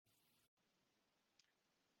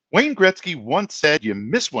Wayne Gretzky once said, "You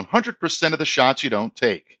miss 100% of the shots you don't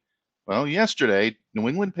take." Well, yesterday, New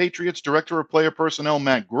England Patriots Director of Player Personnel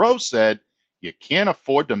Matt Groh said, "You can't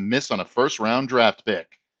afford to miss on a first-round draft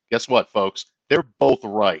pick." Guess what, folks? They're both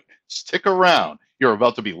right. Stick around. You're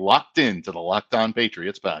about to be locked into the Locked On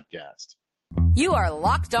Patriots podcast. You are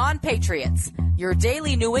Locked On Patriots, your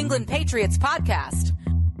daily New England Patriots podcast.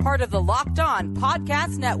 Part of the Locked On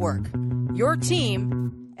Podcast Network, your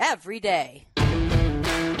team every day.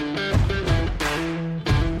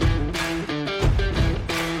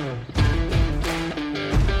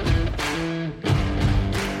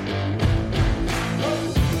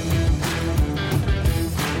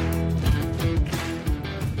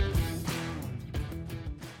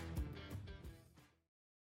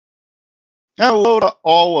 Hello to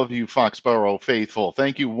all of you Foxborough faithful.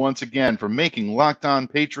 Thank you once again for making Locked On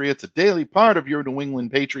Patriots a daily part of your New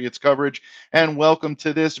England Patriots coverage, and welcome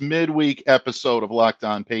to this midweek episode of Locked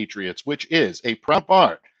On Patriots, which is a proud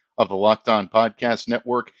part of the Locked On Podcast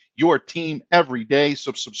Network, your team every day.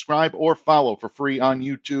 So subscribe or follow for free on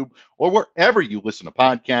YouTube or wherever you listen to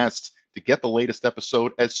podcasts to get the latest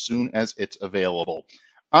episode as soon as it's available.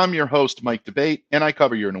 I'm your host, Mike Debate, and I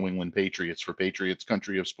cover your New England Patriots for Patriots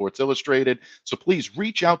Country of Sports Illustrated. So please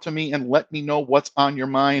reach out to me and let me know what's on your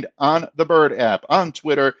mind on the Bird app, on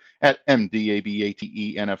Twitter at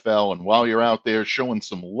MDABATENFL. And while you're out there showing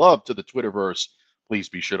some love to the Twitterverse, please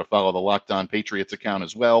be sure to follow the Locked On Patriots account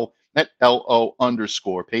as well at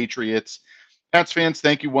LO_Patriots. Pats fans,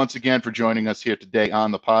 thank you once again for joining us here today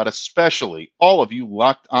on the pod, especially all of you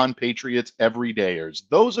Locked On Patriots everydayers.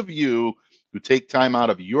 Those of you who take time out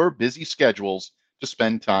of your busy schedules to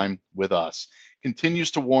spend time with us.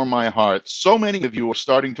 Continues to warm my heart. So many of you are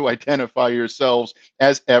starting to identify yourselves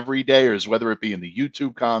as everydayers, whether it be in the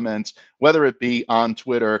YouTube comments, whether it be on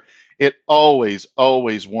Twitter. It always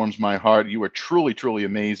warms my heart. You are truly, truly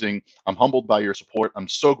amazing. I'm humbled by your support. I'm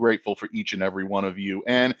so grateful for each and every one of you.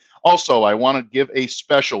 And also, I want to give a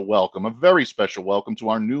special welcome, a very special welcome to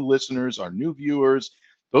our new listeners, our new viewers,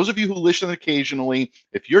 those of you who listen occasionally.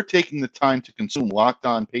 If you're taking the time to consume Locked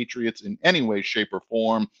On Patriots in any way, shape, or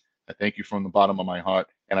form, I thank you from the bottom of my heart,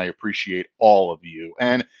 and I appreciate all of you.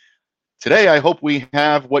 And today, I hope we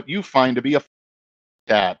have what you find to be a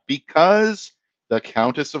tap, because the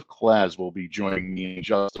Countess of Claz will be joining me in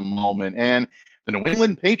just a moment. And the New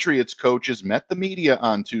England Patriots coaches met the media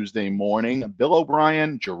on Tuesday morning. Bill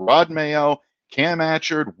O'Brien, Jerod Mayo, Cam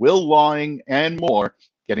Atchard, Will Lawing, and more,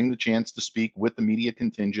 getting the chance to speak with the media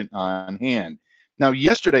contingent on hand. Now,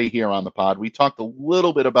 yesterday here on the pod, we talked a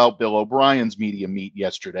little bit about Bill O'Brien's media meet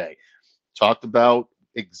yesterday. Talked about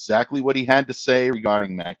exactly what he had to say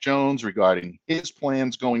regarding Mac Jones, regarding his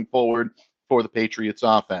plans going forward for the Patriots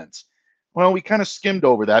offense. Well, we kind of skimmed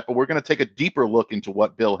over that, but we're going to take a deeper look into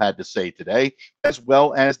what Bill had to say today, as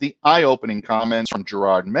well as the eye-opening comments from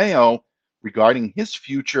Jerod Mayo regarding his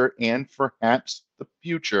future and perhaps the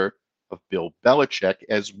future of Bill Belichick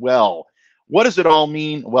as well. What does it all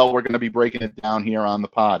mean? Well, we're going to be breaking it down here on the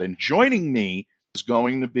pod. And joining me is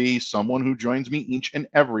going to be someone who joins me each and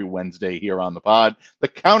every Wednesday here on the pod, the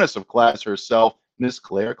Countess of Claz herself, Miss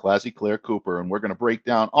Claire, Classy Claire Cooper. And we're going to break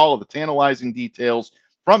down all of the tantalizing details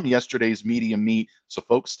from yesterday's media meet. So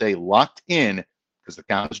folks, stay locked in, because the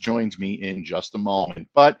Countess joins me in just a moment.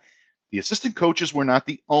 But the assistant coaches were not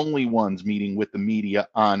the only ones meeting with the media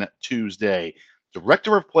on Tuesday.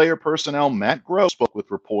 Director of Player Personnel Matt Groh spoke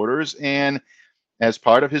with reporters, and as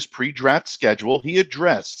part of his pre-draft schedule, he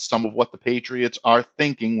addressed some of what the Patriots are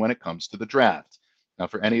thinking when it comes to the draft. Now,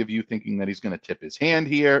 for any of you thinking that he's going to tip his hand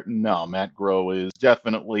here, no, Matt Groh is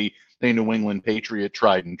definitely a New England Patriot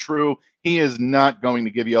tried and true. He is not going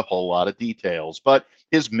to give you a whole lot of details, but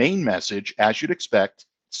his main message, as you'd expect,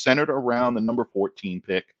 centered around the number 14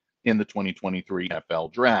 pick in the 2023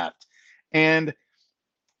 NFL draft. And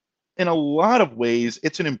in a lot of ways,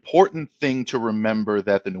 it's an important thing to remember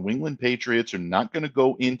that the New England Patriots are not going to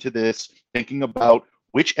go into this thinking about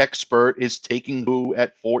which expert is taking who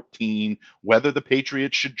at 14, whether the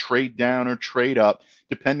Patriots should trade down or trade up,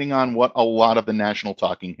 depending on what a lot of the national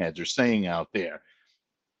talking heads are saying out there.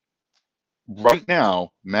 Right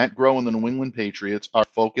now, Matt Groh and the New England Patriots are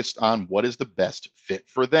focused on what is the best fit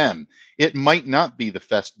for them. It might not be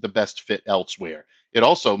the best fit elsewhere. It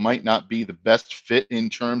also might not be the best fit in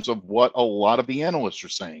terms of what a lot of the analysts are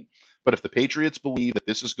saying. But if the Patriots believe that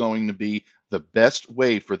this is going to be the best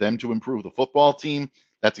way for them to improve the football team,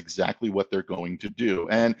 that's exactly what they're going to do.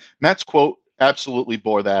 And Matt's quote absolutely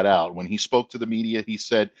bore that out. When he spoke to the media, he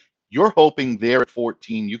said, "You're hoping there at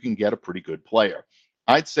 14 you can get a pretty good player."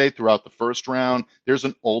 I'd say throughout the first round, there's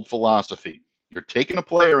an old philosophy. You're taking a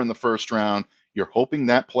player in the first round, You're hoping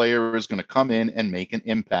that player is going to come in and make an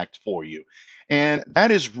impact for you. And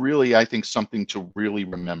that is really, I think, something to really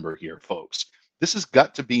remember here, folks. This has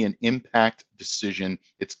got to be an impact decision.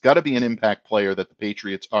 It's got to be an impact player that the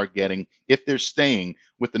Patriots are getting if they're staying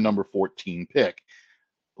with the number 14 pick.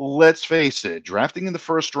 Let's face it, drafting in the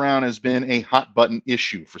first round has been a hot button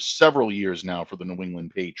issue for several years now for the New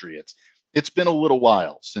England Patriots. It's been a little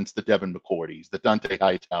while since the Devin McCourties, the Dante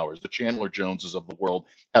Hightowers, the Chandler Joneses of the world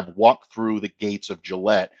have walked through the gates of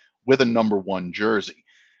Gillette with a number 1 jersey.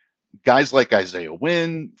 Guys like Isaiah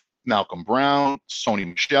Wynn, Malcolm Brown, Sony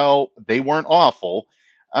Michel, they weren't awful.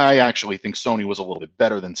 I actually think Sony was a little bit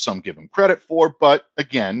better than some give him credit for, but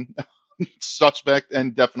again, suspect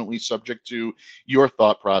and definitely subject to your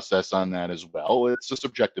thought process on that as well. It's a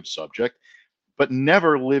subjective subject, but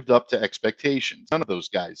never lived up to expectations. None of those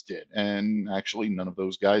guys did. And actually, none of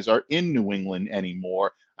those guys are in New England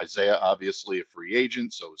anymore. Isaiah, obviously a free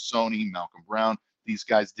agent. So is Sony, Malcolm Brown. These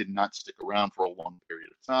guys did not stick around for a long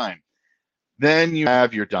period of time. Then you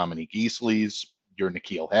have your Dominique Easleys, your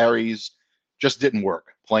N'Keal Harrys. Just didn't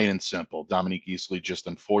work, plain and simple. Dominique Easley, just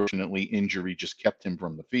unfortunately, injury just kept him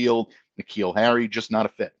from the field. N'Keal Harry, just not a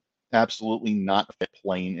fit. Absolutely not a fit,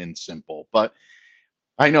 plain and simple. But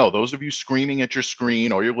I know those of you screaming at your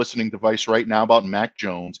screen or your listening device right now about Mac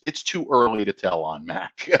Jones, it's too early to tell on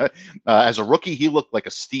Mac. As a rookie, he looked like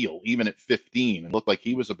a steal, even at 15. It looked like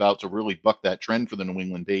he was about to really buck that trend for the New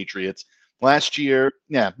England Patriots. Last year,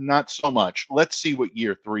 yeah, not so much. Let's see what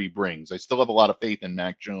year 3 brings. I still have a lot of faith in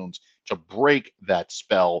Mac Jones to break that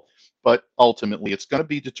spell, but ultimately it's going to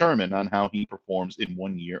be determined on how he performs in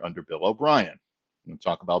 1 year under Bill O'Brien. We'll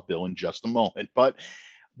talk about Bill in just a moment, but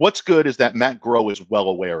what's good is that Matt Groh is well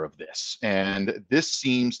aware of this, and this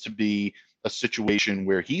seems to be a situation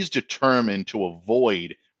where he's determined to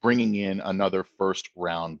avoid bringing in another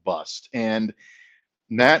first-round bust. And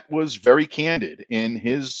Matt was very candid in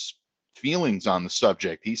his feelings on the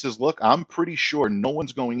subject. He says, look, I'm pretty sure no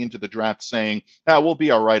one's going into the draft saying, we'll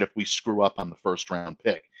be all right if we screw up on the first-round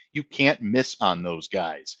pick. You can't miss on those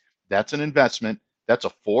guys. That's an investment. That's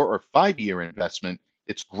a 4 or 5 year investment.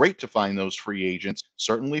 It's great to find those free agents,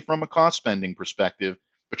 certainly from a cost spending perspective,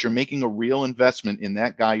 but you're making a real investment in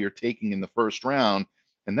that guy you're taking in the first round,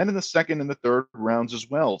 and then in the second and the third rounds as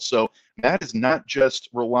well. So Matt is not just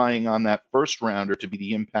relying on that first rounder to be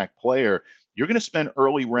the impact player. You're going to spend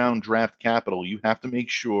early round draft capital. You have to make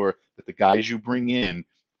sure that the guys you bring in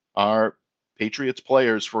are Patriots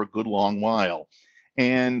players for a good long while.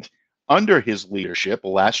 And under his leadership,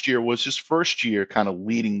 last year was his first year kind of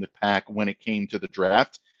leading the pack when it came to the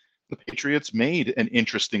draft. The Patriots made an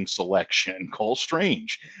interesting selection, Cole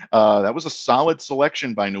Strange. That was a solid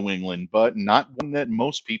selection by New England, but not one that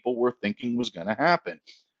most people were thinking was going to happen.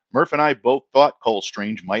 Murph and I both thought Cole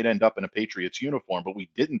Strange might end up in a Patriots uniform, but we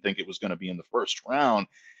didn't think it was going to be in the first round.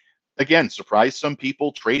 Again, surprised some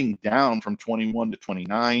people trading down from 21 to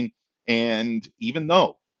 29. And even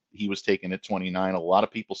though he was taken at 29, a lot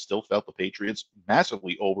of people still felt the Patriots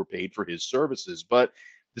massively overpaid for his services. But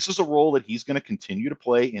this is a role that he's going to continue to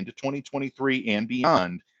play into 2023 and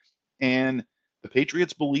beyond. And the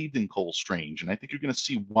Patriots believed in Cole Strange, and I think you're going to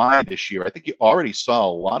see why this year. I think you already saw a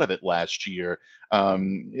lot of it last year.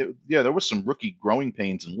 There was some rookie growing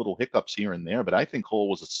pains and little hiccups here and there, but I think Cole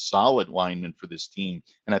was a solid lineman for this team,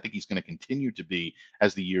 and I think he's going to continue to be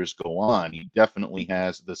as the years go on. He definitely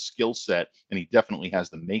has the skill set, and he definitely has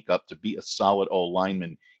the makeup to be a solid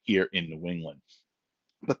O-lineman here in New England.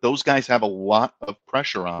 But those guys have a lot of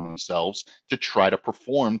pressure on themselves to try to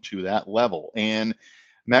perform to that level, and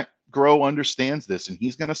Matt Groh understands this, and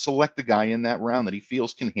he's going to select the guy in that round that he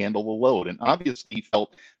feels can handle the load. And obviously, he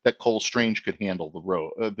felt that Cole Strange could handle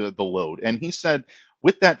the load. And he said,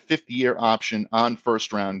 with that 5th-year option on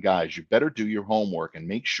first-round guys, you better do your homework and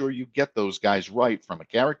make sure you get those guys right from a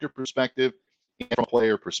character perspective and from a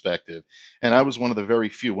player perspective. And I was one of the very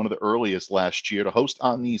few, one of the earliest last year to host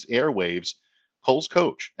on these airwaves Cole's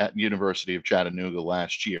coach at University of Chattanooga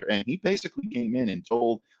last year. And he basically came in and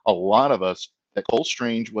told a lot of us that Cole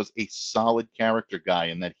Strange was a solid character guy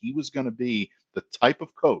and that he was going to be the type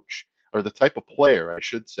of coach, or the type of player, I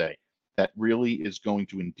should say, that really is going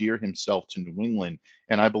to endear himself to New England.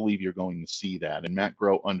 And I believe you're going to see that. And Matt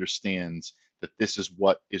Groh understands that this is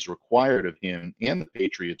what is required of him and the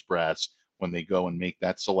Patriots brass when they go and make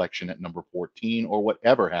that selection at number 14 or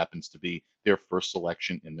whatever happens to be their first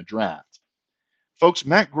selection in the draft. Folks,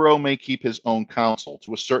 Matt Groh may keep his own counsel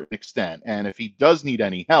to a certain extent, and if he does need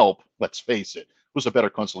any help, let's face it, who's a better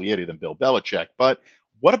consigliere than Bill Belichick? But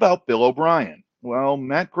what about Bill O'Brien? Well,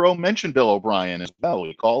 Matt Groh mentioned Bill O'Brien as well.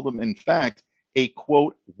 He called him, in fact, a,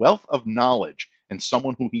 quote, wealth of knowledge and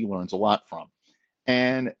someone who he learns a lot from.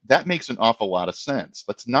 And that makes an awful lot of sense.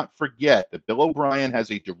 Let's not forget that Bill O'Brien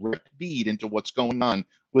has a direct feed into what's going on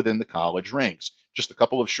within the college ranks. Just a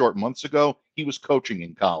couple of short months ago, he was coaching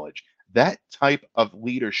in college. That type of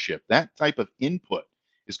leadership, that type of input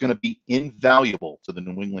is going to be invaluable to the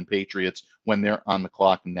New England Patriots when they're on the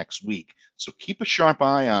clock next week. So keep a sharp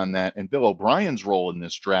eye on that. And Bill O'Brien's role in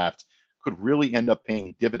this draft could really end up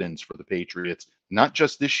paying dividends for the Patriots, not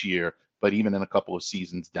just this year, but even in a couple of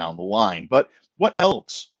seasons down the line. But what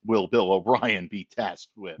else will Bill O'Brien be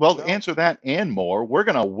tasked with? Well, to answer that and more, we're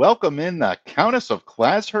going to welcome in the Countess of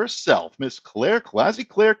Class herself, Miss Claire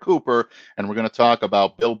Cooper, and we're going to talk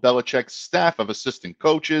about Bill Belichick's staff of assistant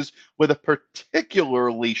coaches with a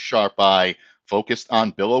particularly sharp eye focused on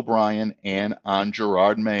Bill O'Brien and on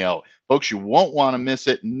Jerod Mayo. Folks, you won't want to miss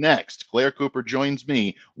it next. Claire Cooper joins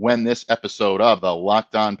me when this episode of the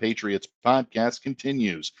Locked On Patriots podcast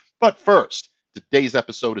continues. But first, today's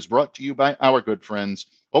episode is brought to you by our good friends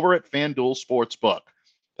over at FanDuel Sportsbook.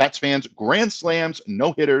 Pats fans, grand slams,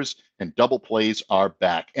 no-hitters, and double plays are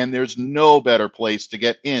back. And there's no better place to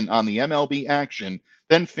get in on the MLB action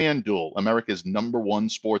than FanDuel, America's #1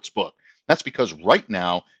 sportsbook. That's because right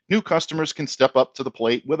now, new customers can step up to the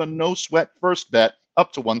plate with a no-sweat first bet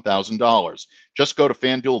up to $1,000. Just go to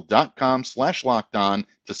FanDuel.com/lockedon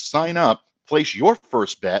to sign up, place your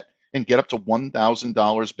first bet, and get up to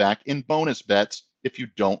 $1,000 back in bonus bets if you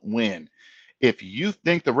don't win. If you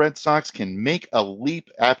think the Red Sox can make a leap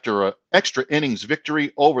after an extra innings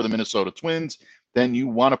victory over the Minnesota Twins, then you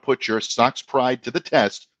want to put your Sox pride to the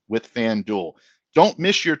test with FanDuel. Don't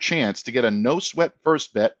miss your chance to get a no-sweat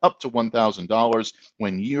first bet up to $1,000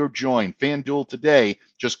 when you join FanDuel today.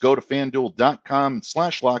 Just go to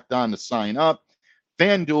FanDuel.com/lockedon to sign up.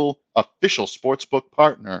 FanDuel, official sportsbook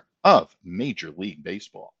partner of Major League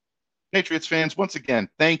Baseball. Patriots fans, once again,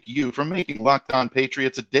 thank you for making Locked On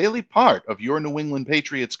Patriots a daily part of your New England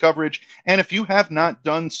Patriots coverage. And if you have not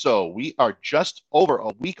done so, we are just over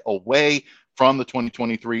a week away from the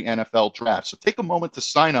 2023 NFL Draft. So take a moment to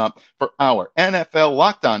sign up for our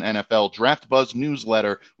Locked On NFL Draft Buzz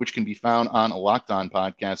newsletter, which can be found on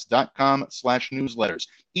LockedOnPodcast.com/newsletters.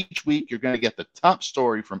 Each week, you're going to get the top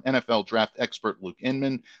story from NFL draft expert Luke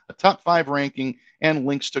Inman, a top 5 ranking, and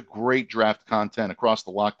links to great draft content across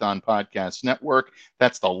the Locked On Podcast Network.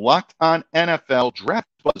 That's the Locked On NFL Draft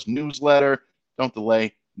Buzz newsletter. Don't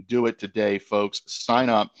delay. Do it today, folks. Sign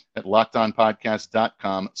up at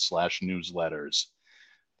LockedOnPodcast.com/newsletters.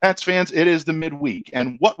 Pats fans, it is the midweek.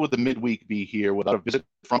 And what would the midweek be here without a visit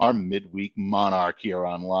from our midweek monarch here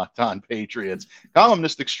on Locked On Patriots?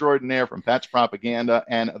 Columnist extraordinaire from Pat's Propaganda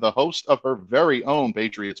and the host of her very own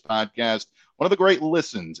Patriots podcast, one of the great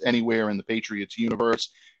listens anywhere in the Patriots universe.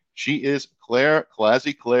 She is Claire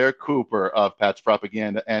Cooper of Pat's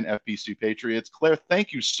Propaganda and FPC Patriots. Claire,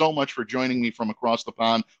 thank you so much for joining me from across the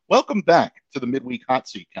pond. Welcome back to the midweek hot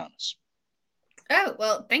seat, Countess. Oh,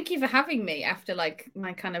 well, thank you for having me after my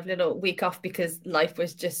kind of little week off because life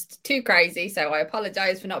was just too crazy. So I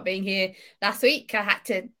apologize for not being here last week. I had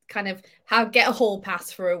to kind of get a hall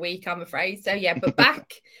pass for a week, I'm afraid. So yeah, but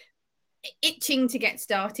back itching to get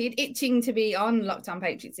started, itching to be on Locked On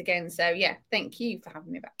Patriots again. So yeah, thank you for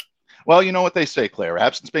having me back. Well, you know what they say, Claire.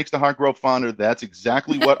 Absence makes the heart grow fonder. That's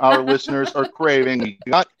exactly what our listeners are craving. We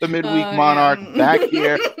got the midweek monarch back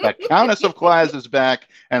here. The Countess of Class is back,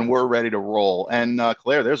 and we're ready to roll. And,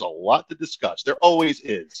 Claire, there's a lot to discuss. There always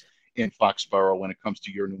is in Foxborough when it comes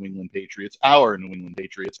to your New England Patriots, our New England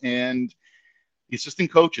Patriots, and the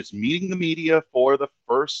assistant coaches meeting the media for the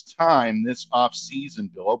first time this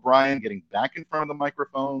offseason. Bill O'Brien getting back in front of the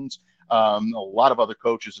microphones. A lot of other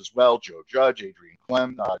coaches as well, Joe Judge, Adrian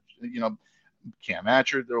Clem, Cam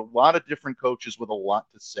Atchard. There are a lot of different coaches with a lot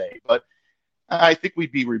to say. But I think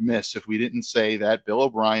we'd be remiss if we didn't say that Bill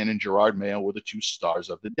O'Brien and Jerod Mayo were the two stars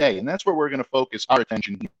of the day. And that's where we're going to focus our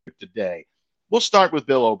attention here today. We'll start with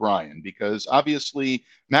Bill O'Brien because obviously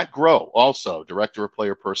Matt Groh, also Director of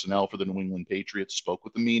Player Personnel for the New England Patriots, spoke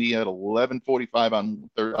with the media at 11:45 on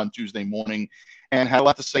Tuesday morning and had a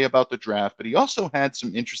lot to say about the draft, but he also had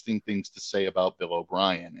some interesting things to say about Bill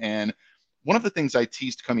O'Brien. And one of the things I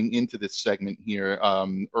teased coming into this segment here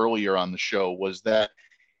earlier on the show was that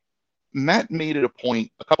Matt made it a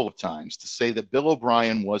point a couple of times to say that Bill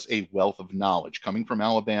O'Brien was a wealth of knowledge coming from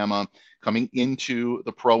Alabama, coming into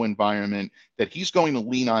the pro environment, that he's going to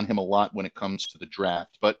lean on him a lot when it comes to the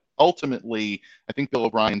draft. But ultimately, I think Bill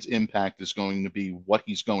O'Brien's impact is going to be what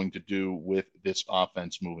he's going to do with this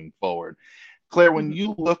offense moving forward. Claire, when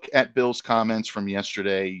you look at Bill's comments from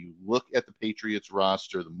yesterday, you look at the Patriots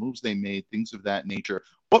roster, the moves they made, things of that nature,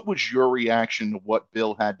 what was your reaction to what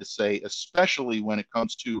Bill had to say, especially when it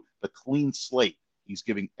comes to the clean slate he's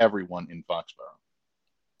giving everyone in Foxborough?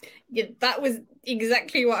 Yeah, that was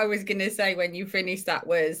exactly what I was going to say when you finished that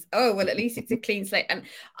was, oh, well, at least it's a clean slate. And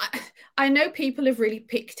I know people have really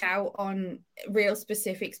picked out on real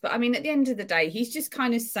specifics, but I mean, at the end of the day, he's just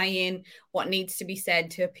kind of saying what needs to be said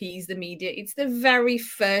to appease the media. It's the very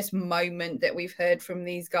first moment that we've heard from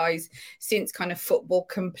these guys since kind of football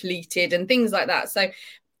completed and things like that. So,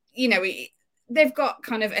 you know, they've got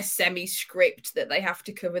kind of a semi-script that they have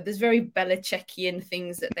to cover. There's very Belichickian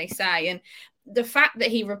things that they say. And the fact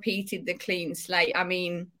that he repeated the clean slate, I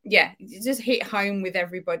mean, yeah, it just hit home with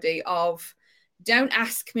everybody of, don't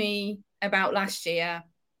ask me about last year.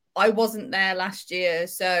 I wasn't there last year,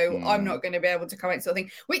 so I'm not going to be able to comment, sort of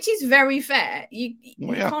thing, which is very fair. You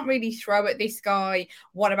can't really throw at this guy,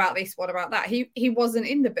 what about this, what about that? He wasn't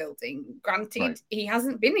in the building. Granted, He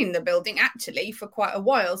hasn't been in the building actually for quite a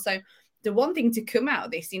while. So the one thing to come out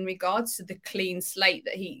of this in regards to the clean slate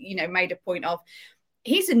that he, you know, made a point of,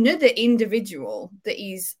 he's another individual that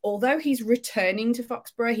is, although he's returning to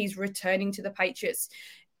Foxborough, he's returning to the Patriots.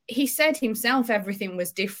 He said himself everything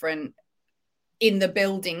was different in the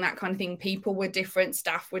building, that kind of thing. People were different,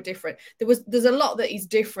 staff were different. There's a lot that is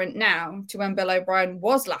different now to when Bill O'Brien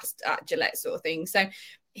was last at Gillette, sort of thing. So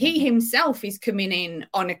he himself is coming in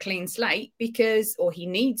on a clean slate because, or he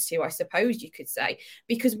needs to, I suppose you could say,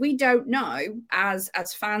 because we don't know as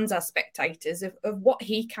fans, as spectators of what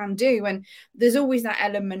he can do. And there's always that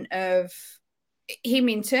element of him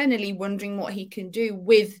internally wondering what he can do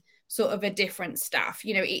with sort of a different staff.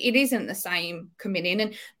 You know, it isn't the same coming in.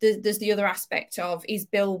 And there's the other aspect of, is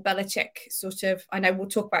Bill Belichick sort of, I know we'll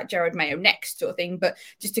talk about Jerod Mayo next sort of thing, but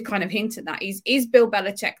just to kind of hint at that, is Bill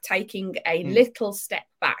Belichick taking a little step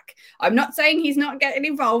back? I'm not saying he's not getting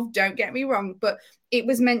involved, don't get me wrong, but it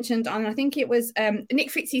was mentioned on, I think it was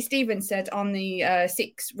Nick Fitzstevens said on the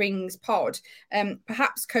Six Rings pod,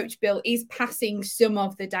 perhaps Coach Bill is passing some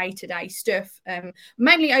of the day-to-day stuff,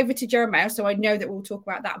 mainly over to Jerod Mayo, so I know that we'll talk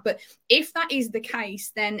about that. But if that is the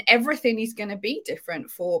case, then everything is going to be different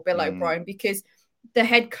for Bill O'Brien, because the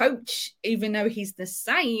head coach, even though he's the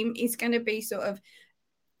same, is going to be sort of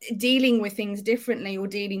dealing with things differently or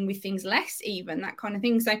dealing with things less even, that kind of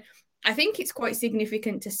thing. So I think it's quite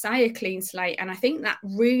significant to say a clean slate. And I think that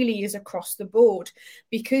really is across the board,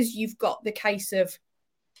 because you've got the case of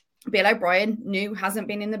Bill O'Brien, hasn't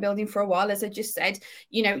been in the building for a while, as I just said.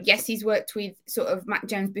 You know, yes, he's worked with sort of Mac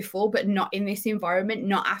Jones before, but not in this environment,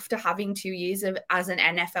 not after having 2 years as an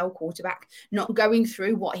NFL quarterback, not going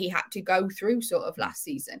through what he had to go through sort of last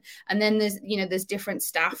season. And then there's different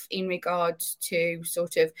staff in regards to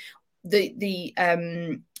sort of the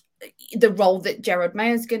role that Jerod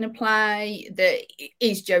Mayo is going to play.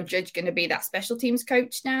 Is Joe Judge going to be that special teams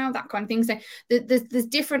coach now? That kind of thing. So there's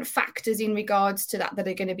different factors in regards to that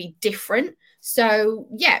are going to be different. So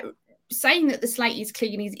yeah, saying that the slate is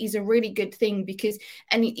clean is a really good thing, because,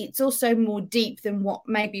 and it's also more deep than what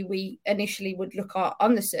maybe we initially would look at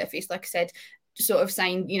on the surface. Like I said, sort of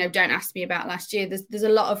saying, you know, don't ask me about last year. There's a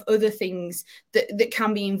lot of other things that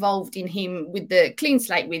can be involved in him with the clean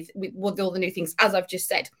slate, with all the new things, as I've just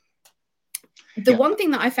said. The one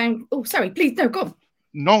thing that I found, sorry, please, no, go on.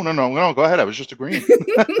 No, go ahead. I was just agreeing.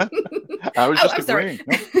 I was just agreeing.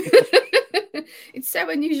 No. It's so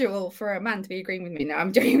unusual for a man to be agreeing with me. No,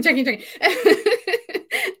 I'm joking. The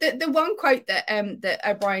one quote that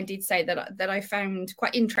O'Brien did say that I found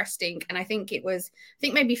quite interesting, and I think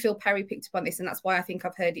maybe Phil Perry picked up on this, and that's why I think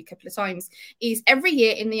I've heard it a couple of times, is every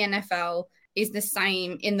year in the NFL is the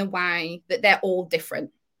same in the way that they're all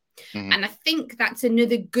different. Mm-hmm. And I think that's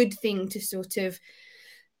another good thing to sort of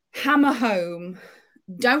hammer home.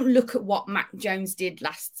 Don't look at what Mac Jones did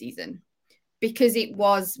last season, because it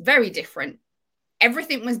was very different.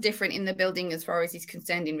 Everything was different in the building as far as he's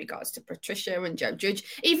concerned in regards to Patricia and Joe Judge.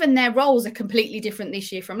 Even their roles are completely different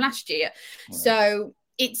this year from last year. Right. So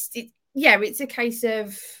it's a case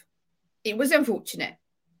of, it was unfortunate.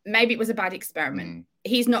 Maybe it was a bad experiment.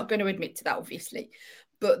 He's not going to admit to that, obviously.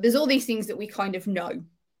 But there's all these things that we kind of know.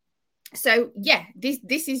 So, yeah,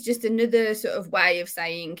 this is just another sort of way of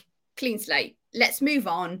saying clean slate. Let's move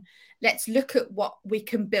on. Let's look at what we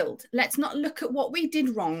can build. Let's not look at what we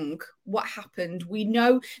did wrong, what happened.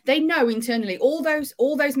 They know internally, all those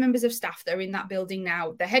members of staff that are in that building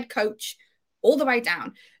now, the head coach, all the way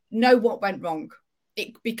down, know what went wrong.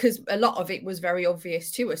 Because a lot of it was very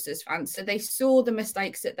obvious to us as fans. So they saw the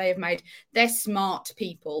mistakes that they have made. They're smart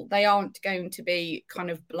people. They aren't going to be kind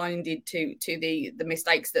of blinded to the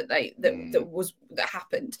mistakes that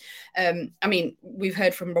happened. I mean, we've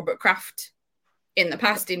heard from Robert Kraft in the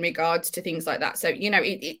past in regards to things like that. So, you know,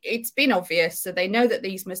 it's been obvious. So they know that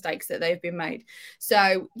these mistakes that they've been made.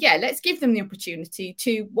 So, yeah, let's give them the opportunity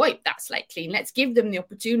to wipe that slate clean. Let's give them the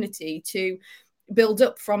opportunity to build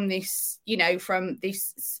up from this, from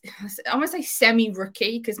this, I want to say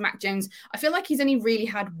semi-rookie, because Mac Jones, I feel like he's only really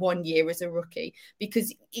had 1 year as a rookie,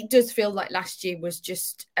 because it does feel like last year was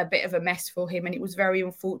just a bit of a mess for him, and it was very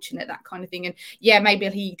unfortunate, that kind of thing. And yeah, maybe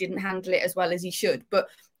he didn't handle it as well as he should, but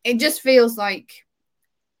it just feels like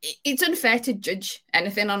it's unfair to judge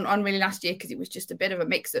anything on really last year, because it was just a bit of a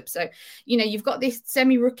mix-up. So, you've got this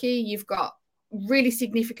semi-rookie, you've got really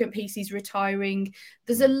significant pieces retiring.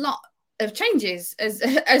 There's a lot of changes, as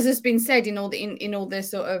has been said in all the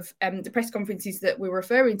sort of the press conferences that we're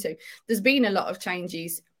referring to. There's been a lot of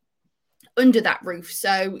changes under that roof,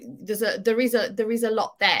 so there is a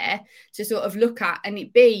lot there to sort of look at, and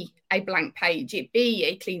it be a blank page, it be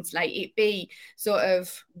a clean slate, it be sort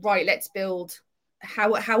of right. Let's build.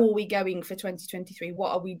 How are we going for 2023?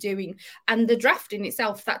 What are we doing? And the draft in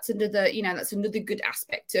itself, that's another good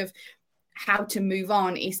aspect of how to move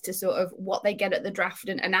on, is to sort of what they get at the draft,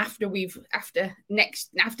 and after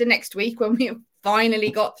next week, when we have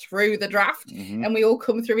finally got through the draft, and we all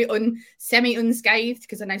come through it semi unscathed,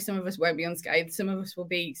 because I know some of us won't be unscathed, some of us will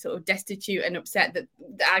be sort of destitute and upset that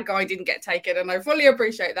our guy didn't get taken, and I fully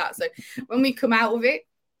appreciate that. So when we come out of it,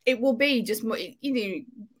 it will be just more,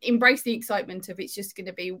 embrace the excitement of it's just going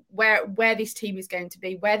to be where this team is going to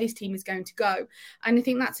be, where this team is going to go. And I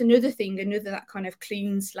think that's another that kind of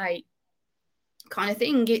clean slate kind of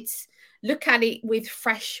thing. It's look at it with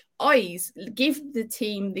fresh eyes, give the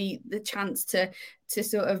team the chance to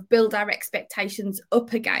sort of build our expectations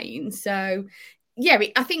up again. So yeah,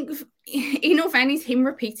 I think in all fairness, him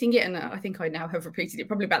repeating it, and I think I now have repeated it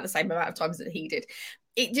probably about the same amount of times that he did,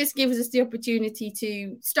 it just gives us the opportunity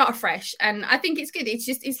to start afresh. And I think it's good.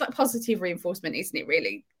 It's like positive reinforcement, isn't it,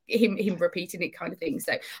 really? Him repeating it kind of thing.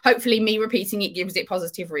 So hopefully me repeating it gives it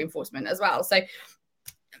positive reinforcement as well. So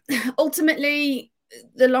ultimately,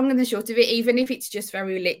 the long and the short of it, even if it's just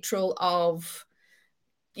very literal of,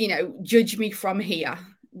 judge me from here,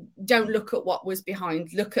 don't look at what was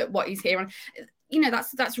behind, look at what is here. And,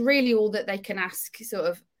 that's really all that they can ask sort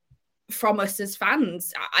of from us as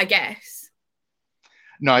fans, I guess.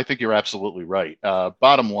 No, I think you're absolutely right.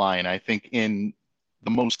 Bottom line, I think in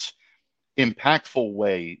the most impactful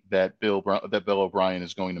way that Bill O'Brien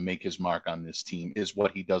is going to make his mark on this team is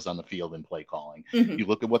what he does on the field and play calling. You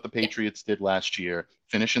look at what the Patriots did last year,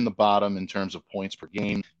 finish in the bottom in terms of points per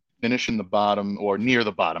game, finish in the bottom or near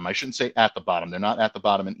the bottom. I shouldn't say at the bottom. They're not at the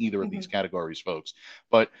bottom in either of these categories, folks.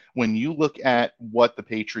 But when you look at what the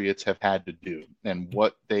Patriots have had to do and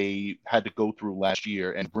what they had to go through last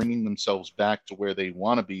year and bringing themselves back to where they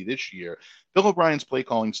want to be this year, Bill O'Brien's play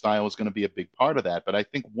calling style is going to be a big part of that. But I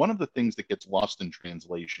think one of the things that gets lost in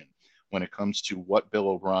translation when it comes to what Bill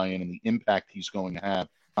O'Brien and the impact he's going to have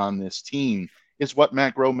on this team is what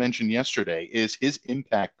Matt Groh mentioned yesterday, is his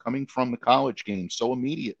impact coming from the college game so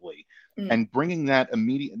immediately and bringing that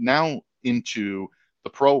immediate now into the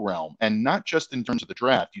pro realm, and not just in terms of the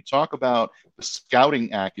draft. You talk about the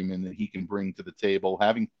scouting acumen that he can bring to the table,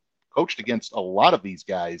 having coached against a lot of these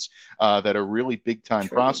guys that are really big time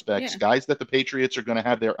prospects, guys that the Patriots are going to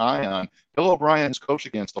have their eye on. Bill O'Brien has coached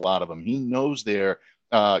against a lot of them. He knows their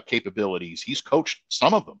capabilities. He's coached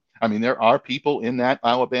some of them. I mean, there are people in that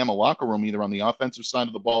Alabama locker room, either on the offensive side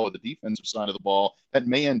of the ball or the defensive side of the ball, that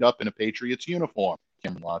may end up in a Patriots uniform.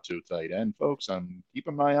 Cameron Latu, tight end, folks. I'm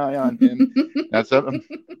keeping my eye on him. That's it.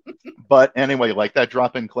 But anyway, like that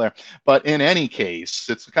drop in, Claire. But in any case,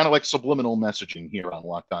 it's kind of like subliminal messaging here on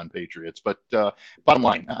Locked On Patriots. But bottom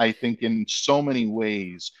line, I think in so many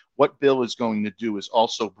ways, what Bill is going to do is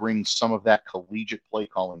also bring some of that collegiate play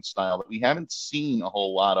calling style that we haven't seen a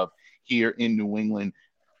whole lot of here in New England.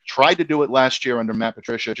 Tried to do it last year under Matt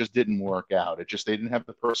Patricia, just didn't work out. They didn't have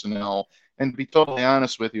the personnel. And to be totally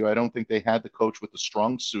honest with you, I don't think they had the coach with the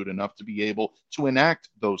strong suit enough to be able to enact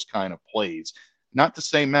those kind of plays. Not to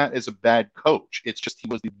say Matt is a bad coach. It's just he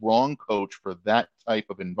was the wrong coach for that type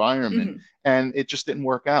of environment, and it just didn't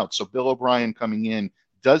work out. So Bill O'Brien coming in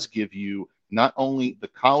does give you not only the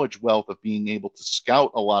college wealth of being able to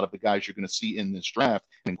scout a lot of the guys you're going to see in this draft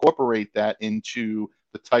and incorporate that into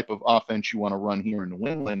the type of offense you want to run here in New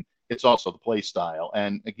England, it's also the play style.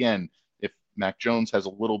 And again, if Mac Jones has a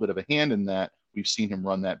little bit of a hand in that, we've seen him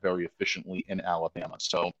run that very efficiently in Alabama.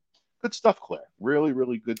 So good stuff, Claire. Really,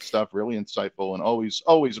 really good stuff. Really insightful, and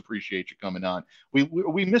always appreciate you coming on.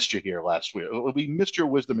 We missed you here last week. We missed your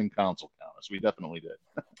wisdom and counsel, Countess. We definitely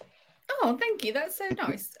did. Oh, thank you. That's so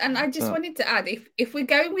nice. And I just wanted to add, if we're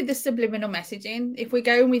going with the subliminal messaging, if we're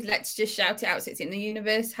going with let's just shout it out so it's in the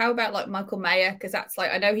universe, how about like Michael Mayer? Because that's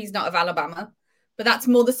like, I know he's not of Alabama, but that's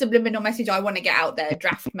more the subliminal message I want to get out there.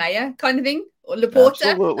 Draft Mayer kind of thing. Or Laporta.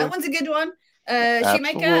 Absolutely. That one's a good one.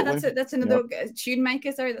 Shoemaker. That's another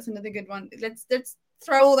Shoemaker. Sorry, that's another good one. Let's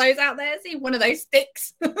throw all those out there. See one of those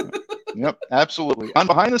sticks. Yep, absolutely. On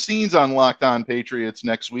behind the scenes on Locked On Patriots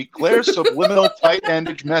next week, Claire's subliminal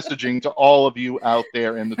tight-ended messaging to all of you out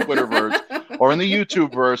there in the Twitterverse or in the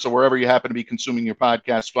YouTubeverse or wherever you happen to be consuming your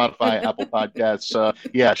podcast, Spotify, Apple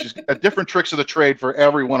Podcasts. She's got different tricks of the trade for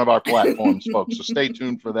every one of our platforms, folks. So stay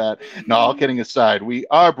tuned for that. No, all kidding aside, we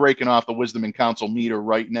are breaking off the Wisdom and Counsel meter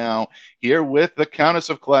right now here with the Countess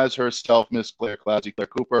of Claus herself, Miss Claire Clausy, Claire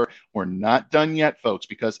Cooper. We're not done yet, folks,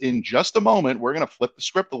 because in just a moment, we're going to flip the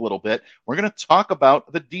script a little bit. We're going to talk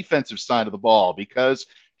about the defensive side of the ball because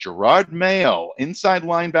Jerod Mayo, inside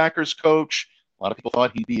linebackers coach, a lot of people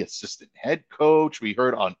thought he'd be assistant head coach. We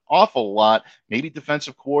heard an awful lot, maybe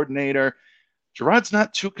defensive coordinator. Jerod's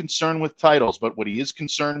not too concerned with titles, but what he is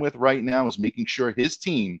concerned with right now is making sure his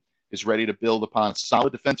team is ready to build upon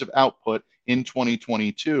solid defensive output in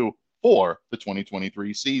 2022 for the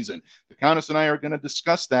 2023 season. The Countess and I are going to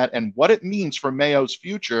discuss that and what it means for Mayo's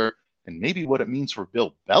future and maybe what it means for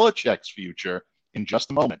Bill Belichick's future in just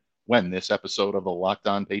a moment when this episode of the Locked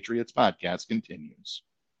On Patriots podcast continues.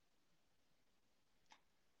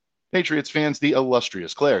 Patriots fans, the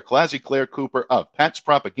illustrious Claire Clausy, Claire Cooper of Pat's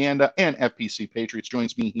Propaganda and FPC Patriots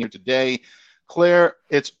joins me here today. Claire,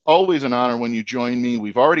 it's always an honor when you join me.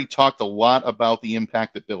 We've already talked a lot about the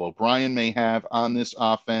impact that Bill O'Brien may have on this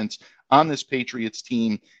offense, on this Patriots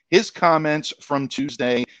team, his comments from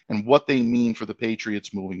Tuesday and what they mean for the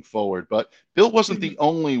Patriots moving forward. But Bill wasn't the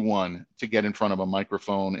only one to get in front of a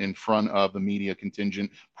microphone in front of the media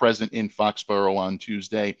contingent present in Foxborough on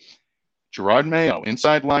Tuesday. Jerod Mayo,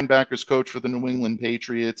 inside linebackers coach for the New England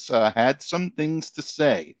Patriots, had some things to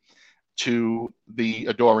say to the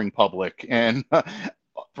adoring public. And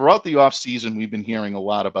throughout the offseason, we've been hearing a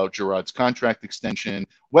lot about Jerod's contract extension,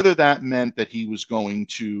 whether that meant that he was going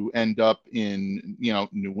to end up in,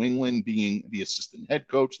 New England being the assistant head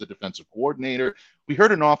coach, the defensive coordinator. We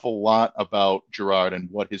heard an awful lot about Jerod and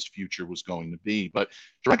what his future was going to be. But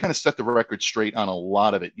Jerod kind of set the record straight on a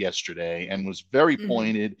lot of it yesterday and was very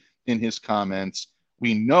pointed in his comments.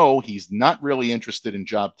 We know he's not really interested in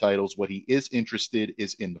job titles. What he is interested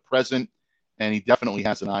is in the present, and he definitely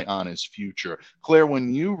has an eye on his future. Claire,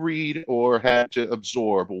 when you read or had to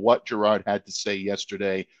absorb what Jerod had to say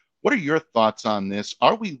yesterday, what are your thoughts on this?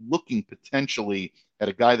 Are we looking potentially at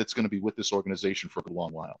a guy that's going to be with this organization for a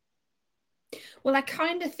long while? Well, I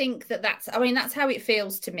kind of think that's how it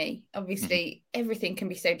feels to me. Obviously, everything can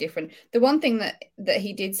be so different. The one thing that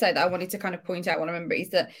he did say that I wanted to kind of point out when I remember is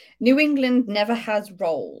that New England never has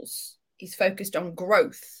roles. He's focused on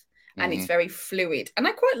growth and it's very fluid. And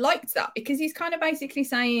I quite liked that because he's kind of basically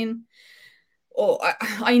saying, or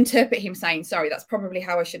I interpret him saying, sorry, that's probably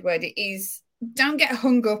how I should word it, is don't get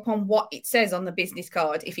hung up on what it says on the business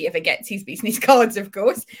card, if he ever gets his business cards, of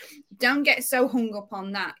course. Don't get so hung up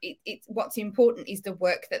on that. It's what's important is the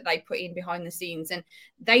work that they put in behind the scenes, and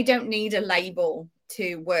they don't need a label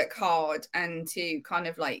to work hard and to kind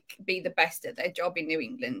of like be the best at their job in New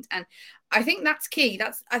England. And I think that's key.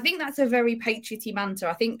 I think that's a very patrioty mantra.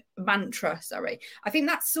 I think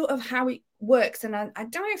that's sort of how it works. And I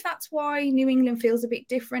don't know if that's why New England feels a bit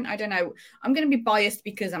different. I don't know. I'm going to be biased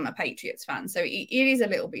because I'm a Patriots fan. So it is a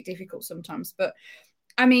little bit difficult sometimes. But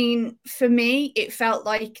I mean, for me, it felt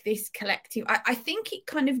like this collective. I think it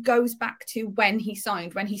kind of goes back to when he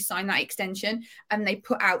signed that extension and they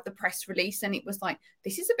put out the press release. And it was like,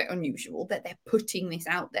 this is a bit unusual that they're putting this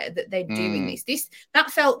out there, that they're doing this.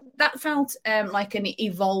 That felt like an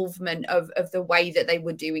evolvement of the way that they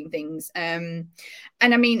were doing things. And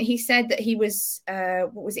I mean, he said that he was,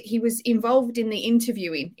 he was involved in the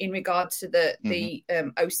interviewing in regards to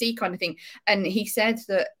the OC kind of thing. And he said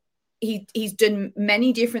that he's done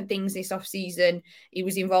many different things this offseason. He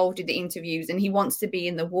was involved in the interviews and he wants to be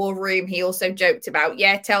in the war room. He also joked about,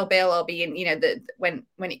 tell Bill I'll be in, when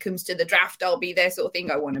it comes to the draft, I'll be there sort of thing.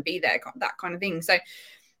 I want to be there, that kind of thing. So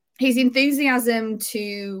his enthusiasm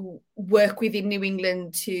to work within New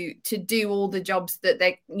England to do all the jobs that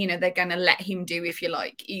they're going to let him do, if you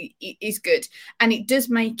like, is good. And it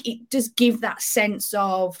does give that sense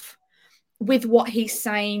of, with what he's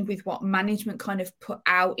saying, with what management kind of put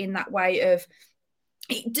out in that way of,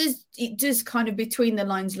 it does kind of between the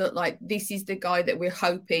lines look like this is the guy that we're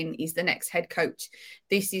hoping is the next head coach.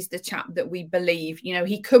 This is the chap that we believe,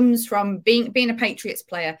 he comes from being a Patriots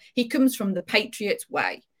player. He comes from the Patriots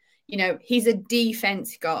way. He's a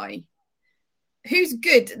defense guy. Who's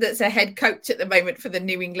good that's a head coach at the moment for the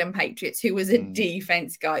New England Patriots who was a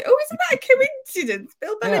defense guy? Oh, isn't that a coincidence?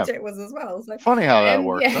 Bill Belichick was as well. So, funny how that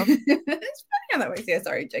works. Yeah. Huh? It's funny Yeah, that was, yeah,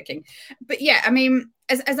 sorry, joking. But yeah, I mean,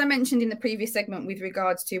 as I mentioned in the previous segment with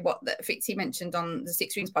regards to what the Fitzy mentioned on the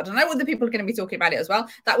Six Rings pod, I know other people are going to be talking about it as well.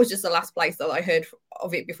 That was just the last place that I heard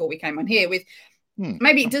of it before we came on here with.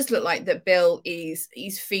 Maybe it does look like that Bill is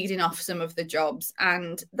feeding off some of the jobs,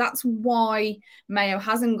 and that's why Mayo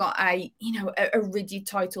hasn't got a rigid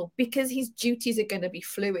title, because his duties are going to be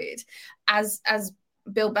fluid as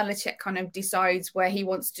Bill Belichick kind of decides where he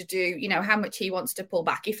wants to do, how much he wants to pull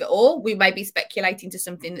back, if at all. We may be speculating to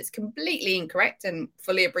something that's completely incorrect, and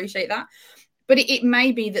fully appreciate that. But it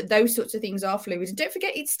may be that those sorts of things are fluid. And don't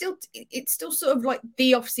forget, it's still sort of like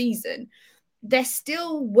the off season. They're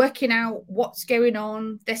still working out what's going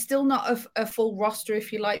on. They're still not a full roster,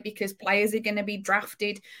 if you like, because players are going to be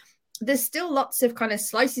drafted. There's still lots of kind of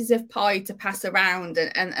slices of pie to pass around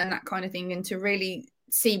and that kind of thing, and to really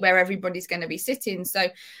see where everybody's going to be sitting. So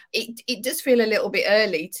it does feel a little bit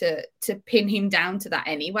early to pin him down to that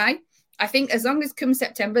anyway. I think as long as come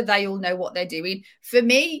September, they all know what they're doing. For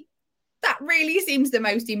me, that really seems the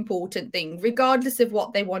most important thing, regardless of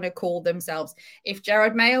what they want to call themselves. If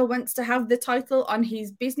Jerod Mayo wants to have the title on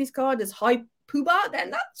his business card as High Poobah,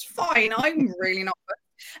 then that's fine. I'm really not.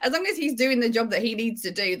 As long as he's doing the job that he needs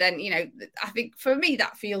to do, then, I think for me,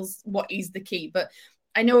 that feels what is the key. But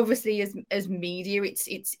I know obviously as media, it's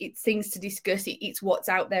things to discuss. It's what's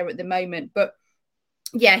out there at the moment. But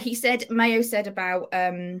yeah, Mayo said about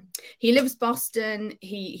he lives Boston.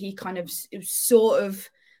 He kind of sort of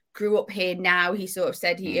grew up here now. He sort of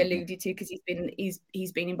said, he alluded to, because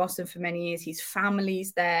he's been in Boston for many years. His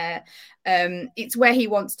family's there. It's where he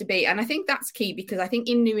wants to be. And I think that's key, because I think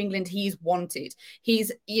in New England, he's wanted. He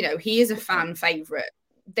is a fan favorite.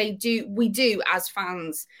 We do as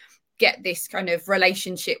fans get this kind of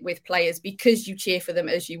relationship with players because you cheer for them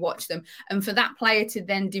as you watch them. And for that player to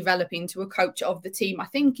then develop into a coach of the team, I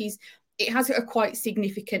think it has a quite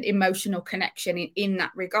significant emotional connection in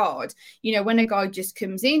that regard. When a guy just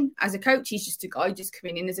comes in as a coach, he's just a guy just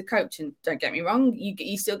coming in as a coach. And don't get me wrong,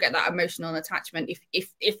 you still get that emotional attachment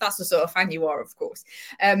if that's the sort of fan you are, of course.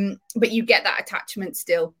 But you get that attachment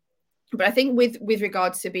still. But I think with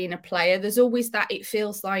regards to being a player, there's always that, it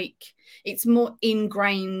feels like it's more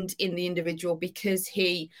ingrained in the individual because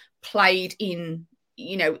he played in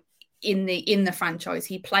the franchise.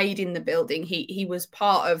 He played in the building. He was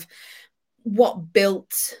part of what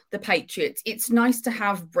built the Patriots. It's nice to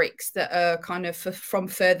have bricks that are kind of from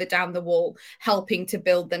further down the wall, helping to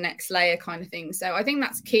build the next layer kind of thing. So I think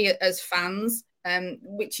that's key as fans,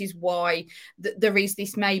 which is why there is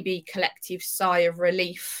this maybe collective sigh of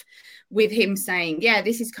relief with him saying, yeah,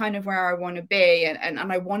 this is kind of where I want to be, and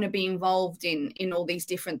I want to be involved in all these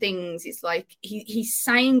different things. It's like he's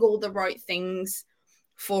saying all the right things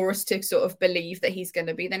for us to sort of believe that he's going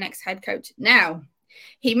to be the next head coach. Now,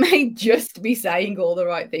 he may just be saying all the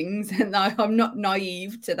right things, and I'm not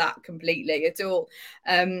naive to that completely at all.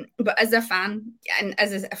 But as a fan, and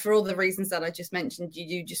for all the reasons that I just mentioned, you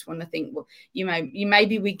do just want to think, well,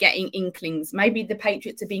 maybe we're getting inklings. Maybe the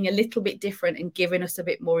Patriots are being a little bit different and giving us a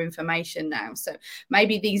bit more information now. So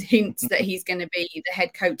maybe these hints that he's going to be the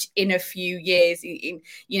head coach in a few years.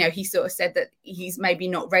 He sort of said that he's maybe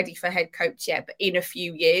not ready for head coach yet, but in a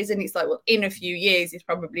few years. And it's like, well, in a few years is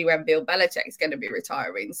probably when Bill Belichick is going to be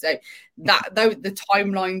retiring. So that though the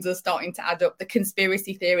timelines are starting to add up, the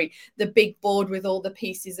conspiracy theory, the big board with all the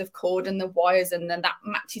pieces of cord and the wires, and then that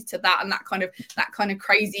matches to that, and that kind of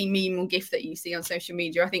crazy meme or gif that you see on social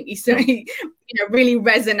media, I think you certainly really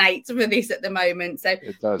resonates for this at the moment. So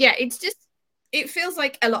yeah, it feels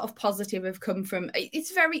like a lot of positive have come from.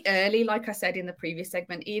 It's very early, like I said in the previous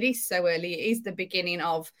segment. It is so early. It is the beginning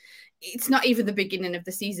of. It's not even the beginning of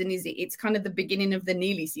the season, is it? It's kind of the beginning of the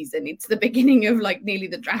nearly season. It's the beginning of like nearly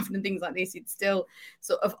the draft and things like this. It's still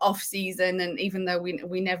sort of off season, and even though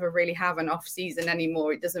we never really have an off season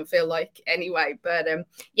anymore, it doesn't feel like anyway. But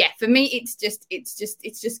yeah, for me, it's just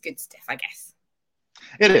good stuff, I guess.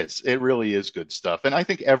 It is. It really is good stuff. And I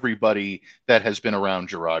think everybody that has been around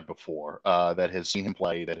Jerod before, that has seen him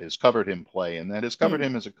play, that has covered him play, and that has covered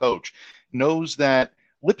him as a coach, knows that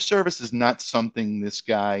lip service is not something this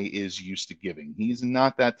guy is used to giving. He's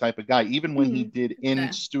not that type of guy. Even when he did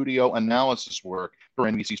in-studio analysis work for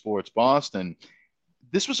NBC Sports Boston,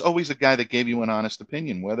 this was always a guy that gave you an honest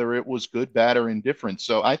opinion, whether it was good, bad, or indifferent.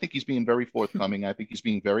 So I think he's being very forthcoming. I think he's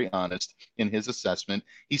being very honest in his assessment.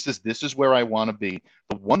 He says, this is where I want to be.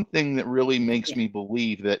 The one thing that really makes me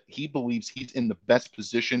believe that he believes he's in the best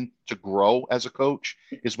position to grow as a coach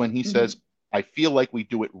is when he says, I feel like we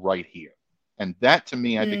do it right here. And that, to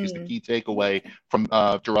me, I think is the key takeaway from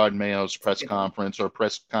Jerod Mayo's press conference or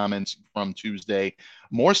press comments from Tuesday,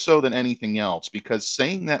 more so than anything else, because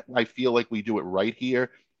saying that I feel like we do it right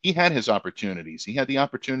here he had his opportunities. He had the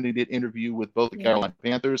opportunity to interview with both the Yeah. Carolina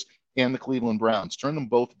Panthers and the Cleveland Browns, turned them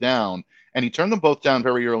both down, and he turned them both down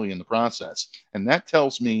very early in the process. And that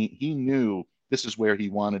tells me he knew this is where he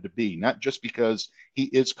wanted to be, not just because he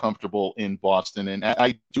is comfortable in Boston. And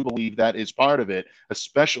I do believe that is part of it,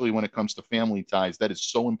 especially when it comes to family ties. That is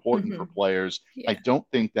so important for players. Yeah. I don't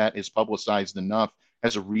think that is publicized enough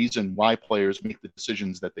as a reason why players make the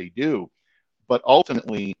decisions that they do. But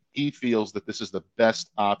ultimately, he feels that this is the best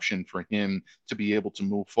option for him to be able to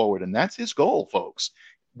move forward. And that's his goal, folks.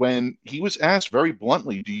 When he was asked very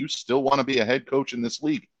bluntly, do you still want to be a head coach in this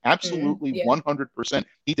league? Absolutely, Yeah. 100%.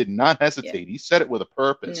 He did not hesitate. Yeah. He said it with a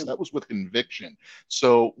purpose. No. That was with conviction.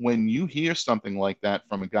 So when you hear something like that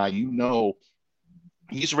from a guy, you know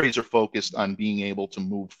he's razor focused on being able to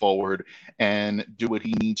move forward and do what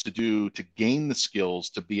he needs to do to gain the skills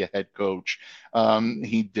to be a head coach.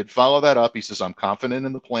 He did follow that up. He says, I'm confident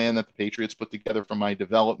in the plan that the Patriots put together for my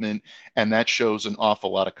development. And that shows an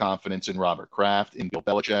awful lot of confidence in Robert Kraft, in Bill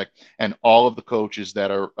Belichick, and all of the coaches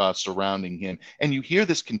that are surrounding him. And you hear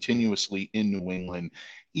this continuously in New England.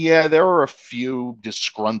 Yeah, there are a few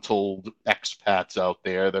disgruntled expats out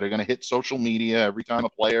there that are going to hit social media every time a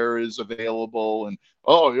player is available. And,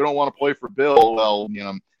 oh, you don't want to play for Bill. Well, you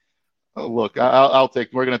know, look,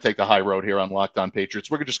 we're going to take the high road here on Locked On Patriots.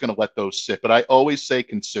 We're just going to let those sit. But I always say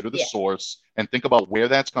consider the source and think about where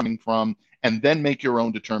that's coming from, and then make your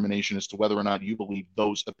own determination as to whether or not you believe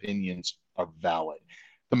those opinions are valid.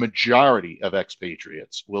 The majority of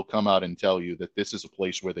expatriates will come out and tell you that this is a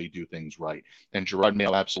place where they do things right. And Jerod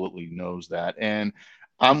Mayo absolutely knows that. And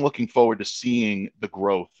I'm looking forward to seeing the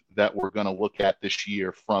growth that we're going to look at this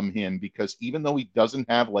year from him, because even though he doesn't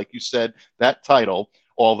have, like you said, that title,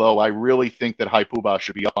 although I really think that High Poobah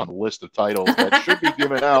should be up on the list of titles that should be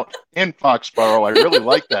given out in Foxborough. I really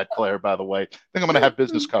like that, Claire, by the way. I think I'm going to have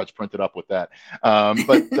business cards printed up with that. And,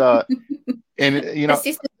 you know,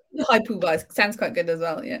 High Poobah sounds quite good as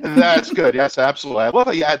well. Yeah, that's good. Yes, absolutely. I love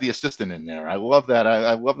that you had the assistant in there. I love that.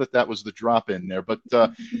 I love that was the drop in there. But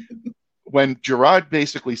when Jerod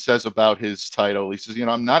basically says about his title, he says, you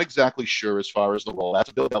know, I'm not exactly sure as far as the role. That's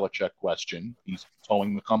a Bill Belichick question. He's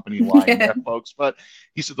towing the company line there, folks. But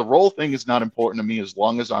he said the role thing is not important to me as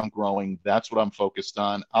long as I'm growing. That's what I'm focused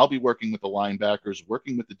on. I'll be working with the linebackers,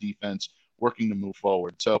 working with the defense, working to move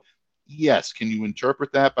forward. So yes, can you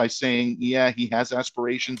interpret that by saying, yeah, he has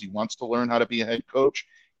aspirations, he wants to learn how to be a head coach?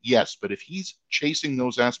 Yes, but if he's chasing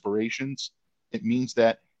those aspirations, it means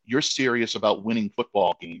that you're serious about winning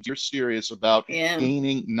football games. You're serious about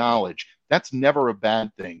gaining knowledge. That's never a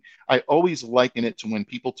bad thing. I always liken it to when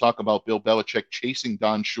people talk about Bill Belichick chasing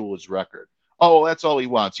Don Shula's record. Oh, that's all he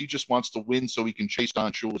wants. He just wants to win so he can chase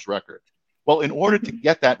Don Shula's record. Well, in order to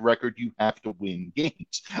get that record, you have to win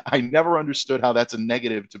games. I never understood how that's a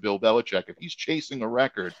negative to Bill Belichick. If he's chasing a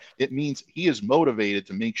record, it means he is motivated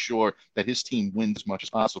to make sure that his team wins as much as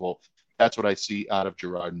possible. That's what I see out of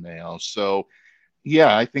Jerod Mayo. So,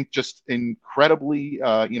 yeah, I think just incredibly,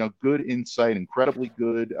 good insight, incredibly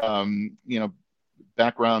good,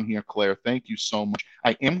 background here, Claire. Thank you so much.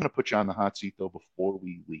 I am going to put you on the hot seat, though, before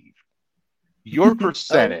we leave. Your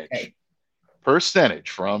percentage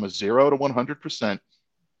from 0 to 100%,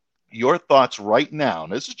 your thoughts right now,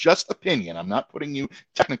 and this is just opinion, I'm not putting you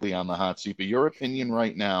technically on the hot seat, but your opinion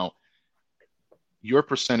right now, your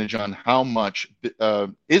percentage on how much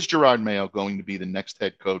is Jerod Mayo going to be the next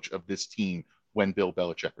head coach of this team when Bill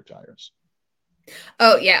Belichick retires?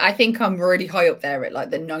 Oh, yeah, I think I'm really high up there at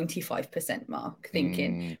like the 95% mark,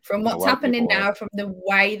 thinking from what's happening now, from the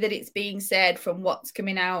way that it's being said, from what's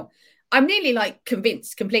coming out, I'm nearly like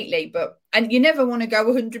convinced completely, and you never want to go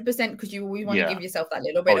 100% because you always want to give yourself that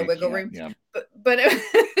little bit of wiggle room. Yeah. But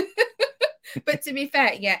to be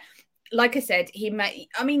fair, like I said,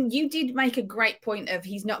 you did make a great point of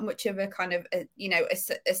he's not much of a kind of, a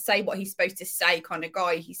say what he's supposed to say kind of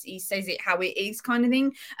guy. He says it how it is kind of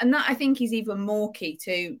thing. And that I think is even more key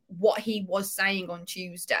to what he was saying on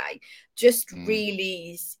Tuesday, just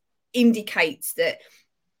really indicates that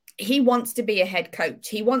he wants to be a head coach.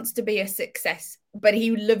 He wants to be a success, but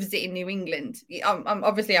he loves it in New England.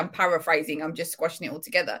 I'm paraphrasing. I'm just squashing it all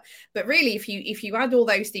together. But really, if you add all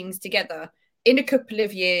those things together in a couple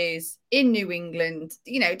of years in New England,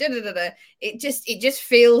 it just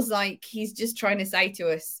feels like he's just trying to say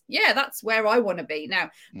to us, yeah, that's where I want to be.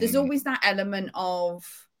 Now, there's always that element of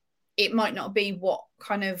it might not be what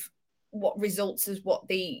results as what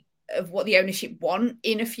the ownership want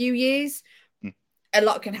in a few years. A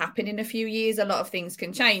lot can happen in a few years. A lot of things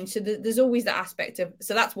can change. So there's always that aspect of,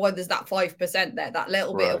 so that's why there's that 5% there, that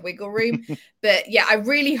little bit of wiggle room. But yeah, I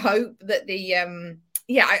really hope that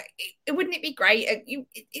yeah, wouldn't it be great?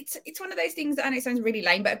 It's one of those things that I know it sounds really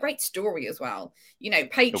lame, but a great story as well. You know,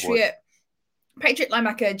 Patriot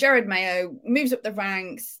linebacker Jerod Mayo moves up the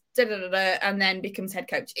ranks, and then becomes head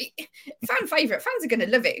coach. Fan favorite. Fans are going to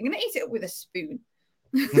love it. I'm going to eat it up with a spoon.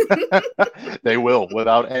 They will,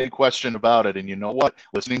 without any question about it. And you know what?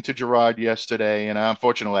 Listening to Jerod yesterday, and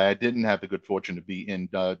unfortunately, I didn't have the good fortune to be in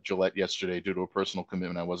Gillette yesterday due to a personal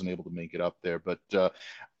commitment. I wasn't able to make it up there, but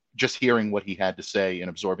just hearing what he had to say and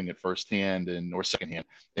absorbing it firsthand or secondhand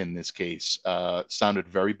in this case sounded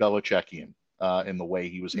very Belichickian. In the way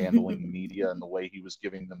he was handling the media and the way he was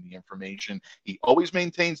giving them the information. He always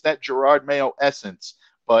maintains that Jerod Mayo essence,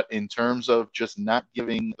 but in terms of just not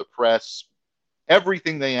giving the press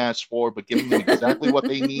everything they ask for, but giving them exactly what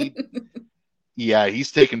they need. Yeah,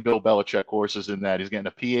 he's taking Bill Belichick courses in that. He's getting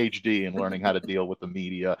a PhD in learning how to deal with the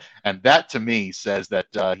media. And that, to me, says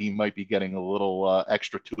that he might be getting a little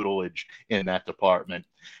extra tutelage in that department.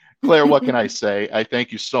 Claire, what can I say? I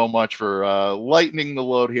thank you so much for lightening the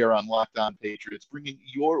load here on Locked On Patriots, bringing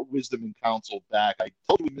your wisdom and counsel back. I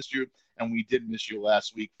told you we missed you, and we did miss you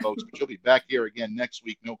last week, folks, but you'll be back here again next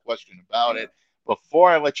week, no question about it.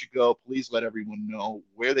 Before I let you go, please let everyone know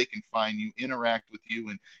where they can find you, interact with you,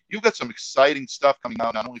 and you've got some exciting stuff coming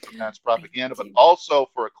out, not only for Pat's propaganda, but also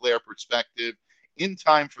for a Claire perspective in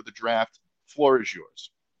time for the draft. Floor is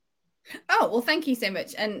yours. Oh, well, thank you so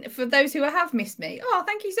much. And for those who have missed me,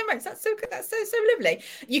 thank you so much. That's so good. That's so lovely.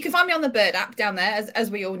 You can find me on the Bird app down there, as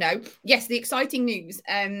we all know. Yes, the exciting news.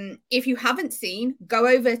 If you haven't seen, go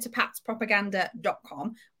over to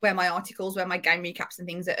patspropaganda.com, where my articles, where my game recaps and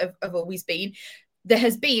things have always been. There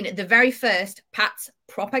has been the very first Pat's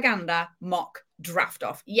Propaganda mock draft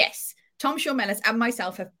off. Yes, Tom Shawmellis and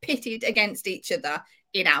myself have pitted against each other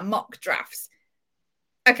in our mock drafts.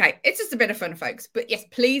 Okay, it's just a bit of fun, folks. But yes,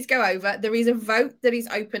 please go over. There is a vote that is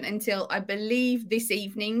open until, I believe, this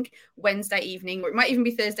evening, Wednesday evening, or it might even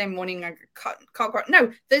be Thursday morning. I can't quite.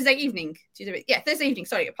 No, Thursday evening. Yeah, Thursday evening.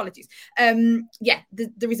 Sorry, apologies. There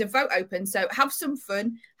is a vote open. So have some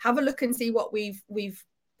fun. Have a look and see what we've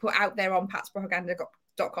put out there on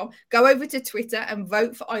patspropaganda.com. Go over to Twitter and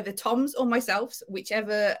vote for either Tom's or myself's,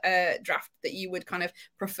 whichever draft that you would kind of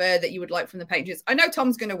prefer, that you would like from the Patriots. I know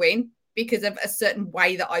Tom's going to win because of a certain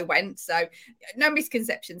way that I went. So no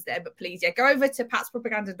misconceptions there, but please, go over to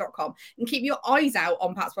patspropaganda.com and keep your eyes out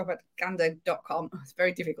on patspropaganda.com. It's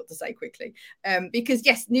very difficult to say quickly because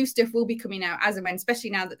yes, new stuff will be coming out as and when, especially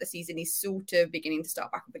now that the season is sort of beginning to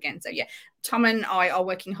start back up again. So yeah, Tom and I are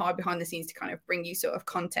working hard behind the scenes to kind of bring you sort of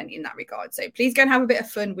content in that regard. So please go and have a bit of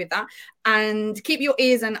fun with that and keep your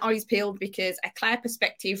ears and eyes peeled because a Claire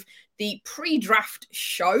perspective, the pre-draft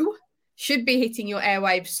show should be hitting your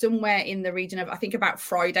airwaves somewhere in the region of, I think, about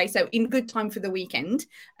Friday. So in good time for the weekend.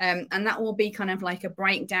 And that will be kind of like a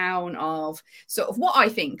breakdown of sort of what I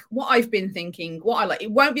think, what I've been thinking, what I like.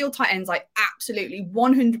 It won't be all tight ends. I absolutely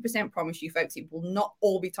 100% promise you, folks, it will not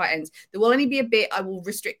all be tight ends. There will only be a bit. I will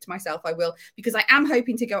restrict myself. I will, because I am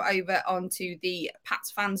hoping to go over onto the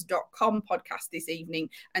patsfans.com podcast this evening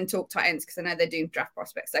and talk tight ends because I know they're doing draft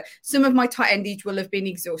prospects. So some of my tight endage will have been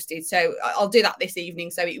exhausted. So I'll do that this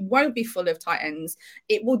evening. So it won't be full of tight ends.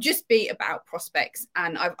 It will just be about prospects.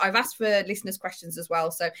 And I've asked for listeners' questions as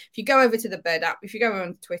well. So if you go over to the Bird app, if you go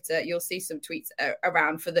on Twitter, you'll see some tweets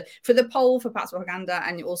around for the poll for Pat's Propaganda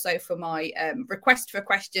and also for my request for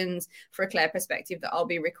questions for a Claire perspective that I'll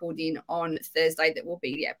be recording on Thursday that will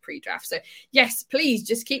be pre-draft. So yes, please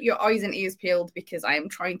just keep your eyes and ears peeled because I am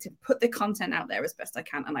trying to put the content out there as best I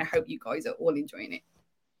can. And I hope you guys are all enjoying it.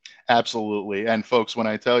 Absolutely. And folks, when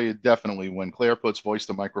I tell you, definitely when Claire puts voice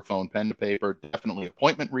to microphone, pen to paper, definitely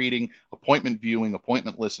appointment reading, appointment viewing,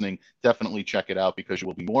 appointment listening, definitely check it out because you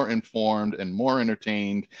will be more informed and more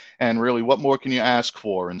entertained. And really, what more can you ask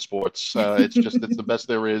for in sports? It's the best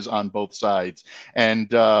there is on both sides.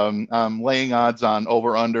 And I'm laying odds on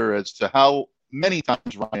over under as to how many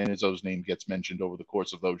times Ryan Izzo's name gets mentioned over the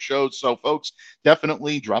course of those shows. So, folks,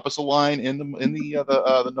 definitely drop us a line in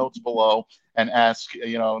the notes below and ask,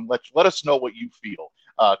 and let us know what you feel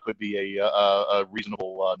could be a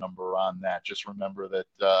reasonable number on that. Just remember that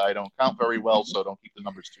I don't count very well, so don't keep the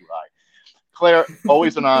numbers too high. Claire,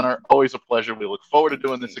 always an honor, always a pleasure. We look forward to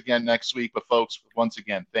doing this again next week. But, folks, once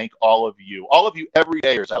again, thank all of you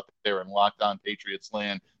everydayers out there in Locked On Patriots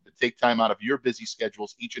land. Take time out of your busy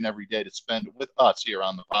schedules each and every day to spend with us here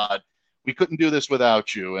on the pod. We couldn't do this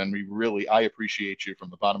without you, and I appreciate you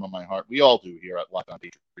from the bottom of my heart. We all do here at Locked On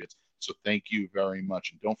Patriots. So thank you very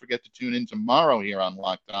much. And don't forget to tune in tomorrow here on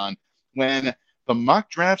Locked On when the mock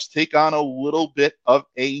drafts take on a little bit of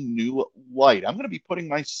a new light. I'm going to be putting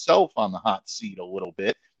myself on the hot seat a little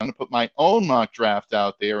bit. I'm going to put my own mock draft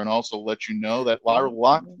out there and also let you know that our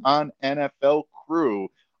Locked On NFL crew,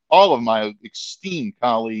 all of my esteemed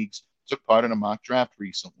colleagues, took part in a mock draft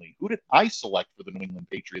recently. Who did I select for the New England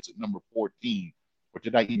Patriots at number 14? Or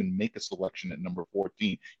did I even make a selection at number 14?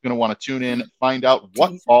 You're going to want to tune in, find out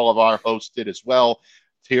what all of our hosts did as well.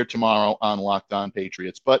 It's here tomorrow on Locked On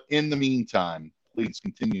Patriots. But in the meantime, please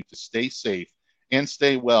continue to stay safe and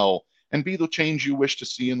stay well and be the change you wish to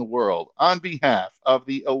see in the world. On behalf of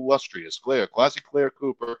the illustrious Classic Claire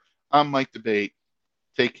Cooper, I'm Mike Debate.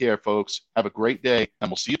 Take care, folks. Have a great day,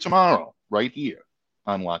 and we'll see you tomorrow right here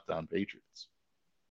on Locked On Patriots.